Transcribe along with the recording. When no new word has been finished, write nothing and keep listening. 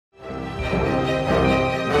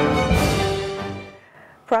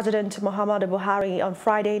President Muhammadu Buhari on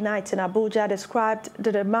Friday night in Abuja described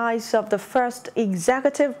the demise of the first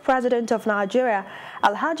executive president of Nigeria,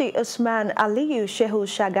 Alhaji Shehu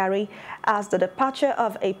Shagari, as the departure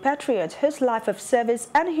of a patriot whose life of service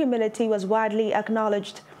and humility was widely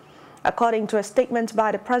acknowledged. According to a statement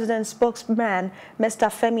by the president's spokesman, Mr.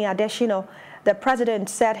 Femi Adesina, the president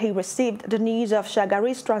said he received the news of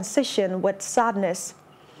Shagari's transition with sadness.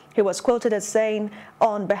 He was quoted as saying,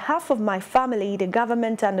 "On behalf of my family, the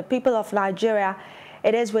government and the people of Nigeria,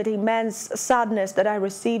 it is with immense sadness that I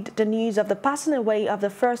received the news of the passing away of the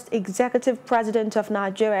first executive president of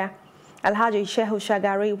Nigeria, Alhaji Shehu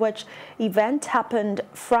Shagari, which event happened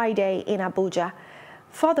Friday in Abuja."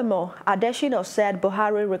 Furthermore, Adesina said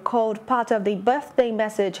Buhari recalled part of the birthday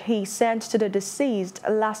message he sent to the deceased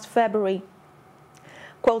last February,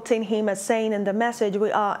 quoting him as saying in the message,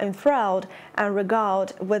 "We are enthralled and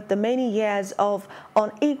regaled with the many years of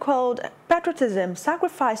unequaled patriotism,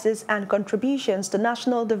 sacrifices and contributions to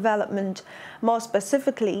national development. More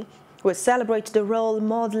specifically, we celebrate the role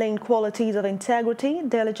modeling qualities of integrity,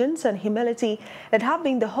 diligence and humility that have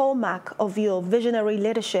been the hallmark of your visionary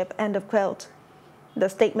leadership." End of quote. The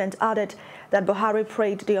statement added that Buhari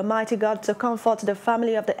prayed the Almighty God to comfort the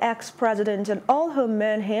family of the ex-president and all who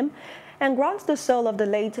mourn him, and grant the soul of the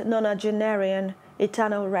late nonagenarian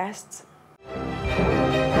eternal rest.